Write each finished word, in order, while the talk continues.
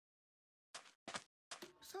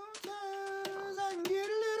Sometimes I can get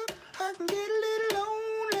a little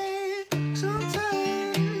lonely.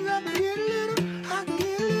 Sometimes I can get a little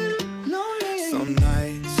lonely. Some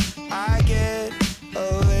nights I get a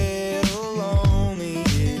little lonely.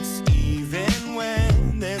 It's even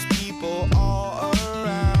when there's people all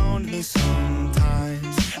around me.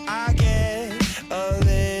 Sometimes I get a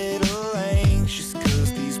little anxious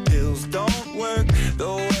 'cause these pills don't work the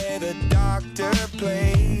way the doctor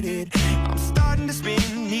played it. I'm starting to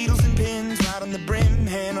spin needles and pins right on the brim,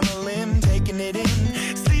 hand on a limb, taking it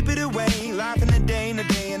in, sleep it away, life in a day in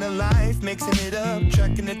a life, mixing it up,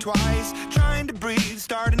 checking it twice, trying to breathe,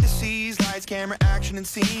 starting to seize lights, camera, action, and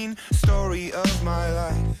scene, story of my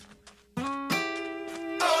life.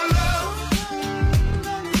 Oh love,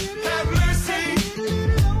 have mercy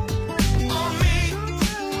on me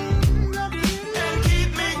and keep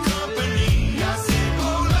me company. I said,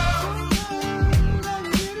 oh love,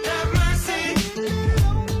 have mercy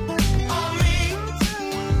on me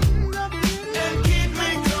and keep me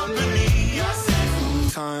company. I said,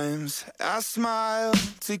 sometimes I smile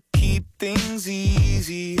to keep things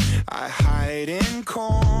easy. I hide in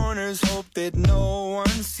corners, hope that no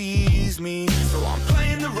one sees me. So I'm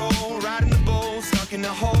playing the role, riding the bull, stuck in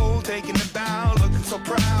the hole, taking a bow, looking so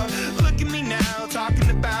proud. Look at me now, talking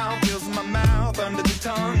about pills in my mouth, under the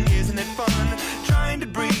tongue, isn't it fun? Trying to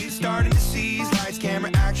breathe, starting to seize lights,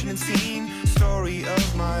 camera, action, and scene, story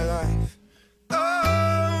of my life. Oh,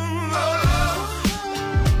 oh love,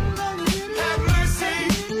 have mercy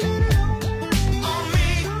on me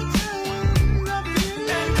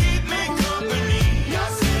and keep me company. I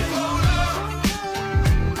said, oh love,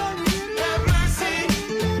 have mercy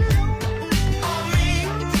on me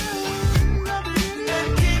and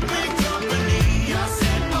keep me company. I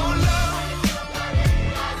said, oh love,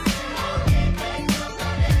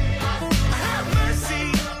 have mercy.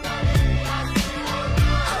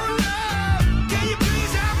 Oh love, can you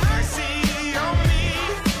please have mercy on me?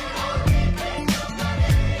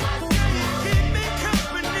 Keep me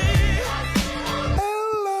company.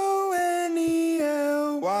 L-O-N-E-L,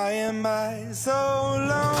 why am I so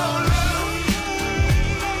low? Oh love,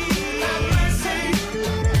 have mercy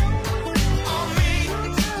on me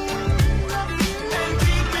and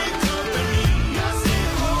keep me company. I said,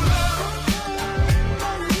 oh love,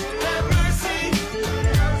 have mercy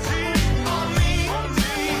on me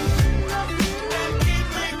and keep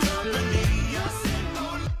me company. I said,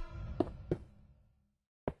 oh love.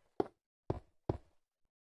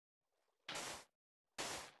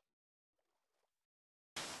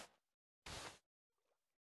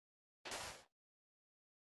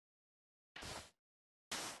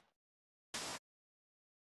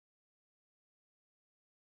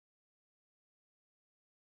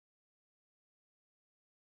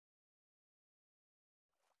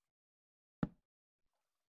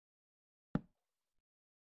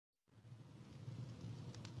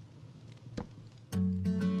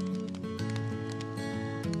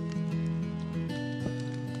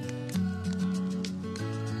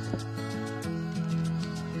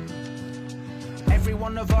 Every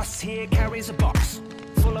one of us here carries a box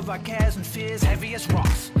full of our cares and fears, heavy as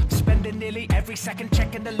rocks. Spending nearly every second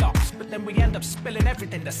checking the locks, but then we end up spilling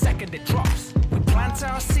everything the second it drops. We plant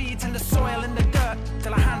our seeds in the soil, in the dirt,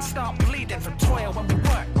 till our hands start bleeding from toil when we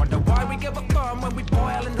work. Wonder why we give a burn when we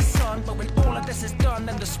boil in the sun, but when all of this is done,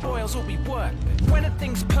 then the spoils all we work. When a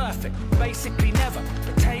thing's perfect, basically never.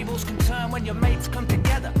 The tables can turn when your mates come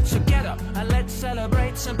together. So get up and let's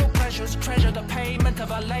celebrate simple pleasures, treasure the payment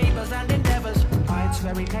of our labors and endeavors. By its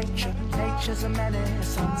very nature, nature's a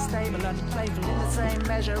menace, unstable and playful in the same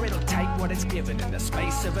measure. It'll take what it's given in the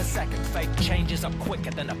space of a second. Fate changes up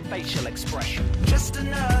quicker than a facial expression. Just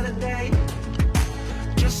another day,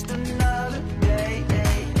 just another day,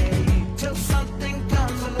 till something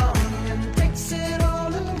comes along and takes it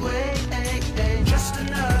all away. Just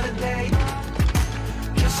another day,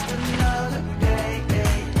 just another day,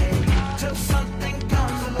 till something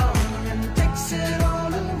comes along and takes it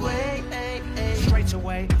all away. Straight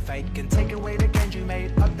away, fate can take away the games you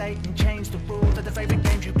made, update and change the rules of the favorite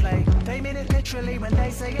games you play. They mean it literally when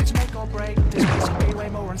they say it's make or break. This place will be way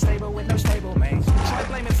more unstable with no stable mates. Try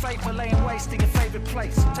blaming fate for laying waste to your favorite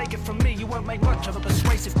place. Take it from me, you won't make much of a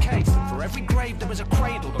persuasive case. For every grave there is a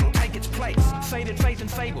cradle that'll take its place. Faded faith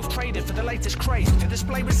and fables traded for the latest craze. To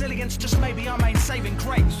display resilience just maybe our main saving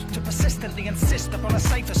grace. To persistently insist upon a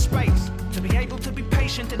safer space. To be able to be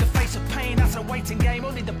patient in the face of pain, that's a waiting game.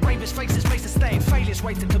 Only the bravest faces face the stain. Failures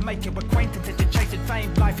waiting to make your acquaintance if you're chasing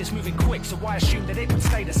fame. Life is moving quick, so why assume that it would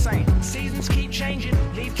stay the same? Seasons keep changing,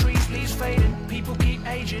 leaf trees, leaves fading. People keep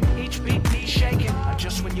aging, each beat knees shaking. And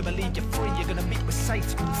just when you believe you're free, you're gonna meet with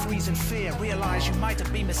Satan. Freeze in fear, realize you might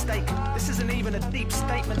have been mistaken. This isn't even a deep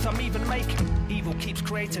statement I'm even making. Evil keeps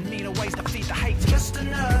creating meaner ways to feed the hate. Just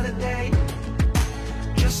another day,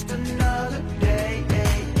 just another day,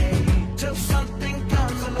 till something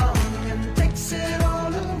comes along and takes it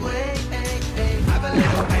all away. Have a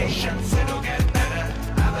little patience, it'll get better.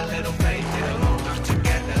 Have a little faith, it'll all come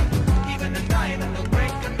together. Even the diamond will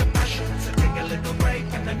break under pressure. So take a little break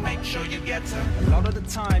and then make sure you get her. A lot of the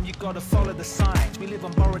time you gotta follow the signs. We live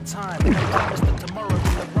on borrowed time, we don't promise that tomorrow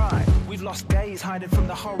will arrive. We've lost days hiding from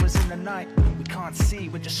the horrors in the night. We can't see,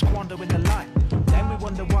 we're just squandering the light. Then we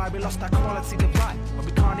wonder why we lost our quality of life, when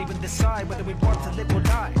we can't even decide whether we want to live or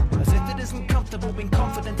die. As if it isn't comfortable being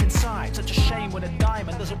confident inside. Such a shame when a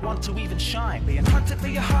diamond doesn't want to even shine. Being hunted for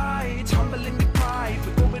your hides, humbling your pride.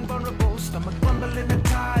 We're going vulnerable, stomach rumbling and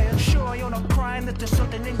tired. Sure you're not crying that there's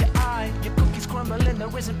something in your eye. Your cookies crumbling,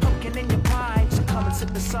 there isn't pumpkin in your pie. So come and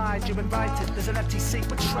sit beside, you're invited. There's an empty seat,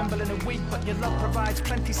 we're trembling and weak, but your love provides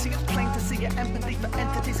plenty. See it's plain to see your empathy for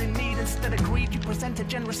entities in need. Instead of greed, you present a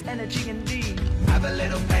generous energy indeed. Have a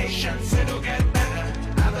little patience, it'll get better.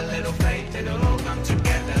 Have a little faith, it'll all come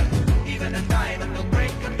together. Even a diamond will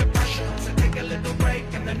break under pressure. So take a little break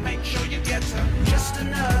and then make sure you get her. Just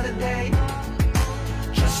another day,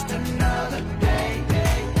 just another day,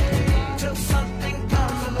 till something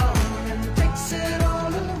comes along and takes it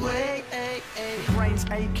all away. The brain's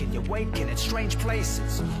aching, you're waking in strange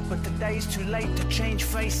places, but today's too late to change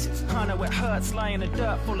faces. I know it hurts lying in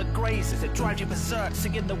dirt full of grazes. It drives you berserk,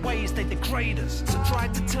 seeing the ways they degrade us. So try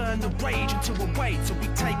to turn the rage into a way till we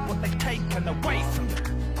take what they've taken away from you.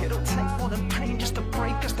 It'll take more than pain just to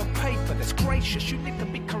break us the paper that's gracious. You need to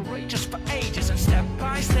be courageous for ages, and step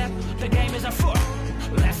by step the game is afoot.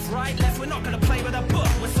 Left, right, left, we're not gonna play with a book.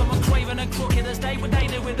 With someone craven and crooked as they would they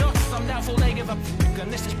do with us. I'm doubtful they give a fuck,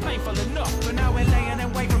 and this is painful enough. But now we're laying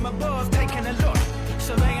in wait from above, taking a look.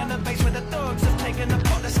 Surveying the base where the thugs have taken the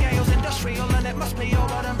pot. The scale's industrial and it must be all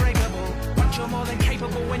but unbreakable. But you're more than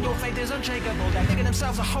capable when your faith is unshakable. They're digging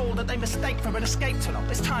themselves a hole that they mistake for an escape tunnel.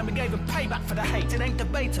 It's time we gave them payback for the hate, it ain't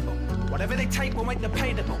debatable. Whatever they take will make them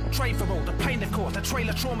payable. Trade for all, the pain they cause, the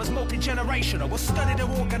trailer trauma's multi-generational. We'll study their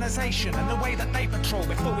organisation and the way that they patrol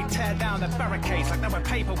before we tear down their barricades like they were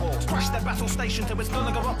paper walls. Crash their battle station till it's no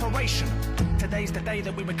longer operational. Today's the day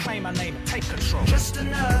that we reclaim our name and take control. Just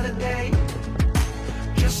another day,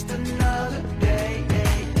 just another day,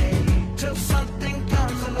 till something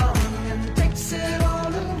comes along and takes it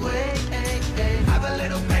all away. Have a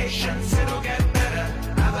little patience, it'll get better.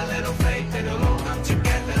 Have a little faith, it'll all come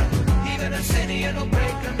together. Even a city, it'll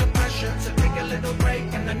break under pressure. So take a little break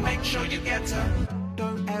and then make sure you get her.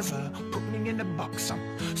 Don't ever put me in a box, I'm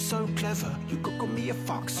so clever. You Google me a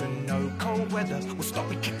fox and no cold weather will stop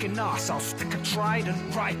me kicking ass. I'll stick a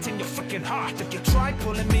trident right in your freaking heart. If you try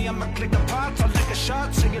pulling me, I'ma click apart. I'll lick a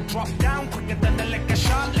shot so you drop down quicker than the liquor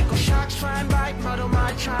shot. Little sharks try and bite, muddle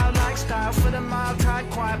my childlike style. For the mild type,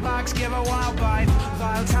 quiet box, give a wild bite.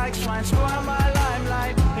 Vile types try and spoil my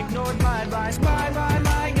limelight. Ignored my advice, bye bye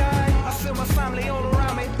my guy. I feel my family all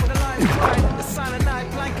around me with a line's pride. The silent night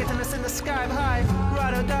blanket and it's in the sky high.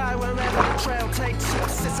 Ride or die wherever the trail takes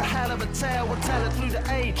us. It's a hell of a tale, we'll tell it through the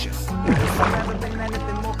ages. There's never been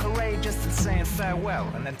anything more courageous than saying farewell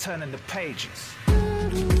and then turning the pages.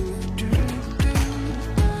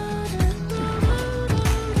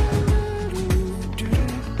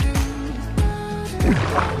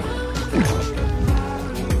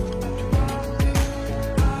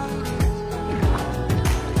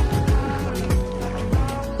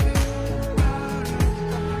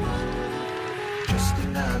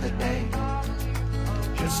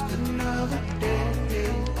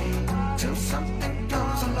 Till something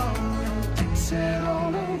comes along and takes it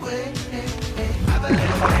all away. Have a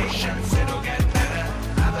little patience, it'll get better.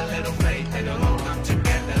 Have a little faith, it'll all come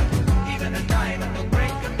together. Even a diamond will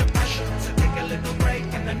break under pressure. So take a little break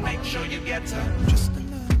and then make sure you get her. Just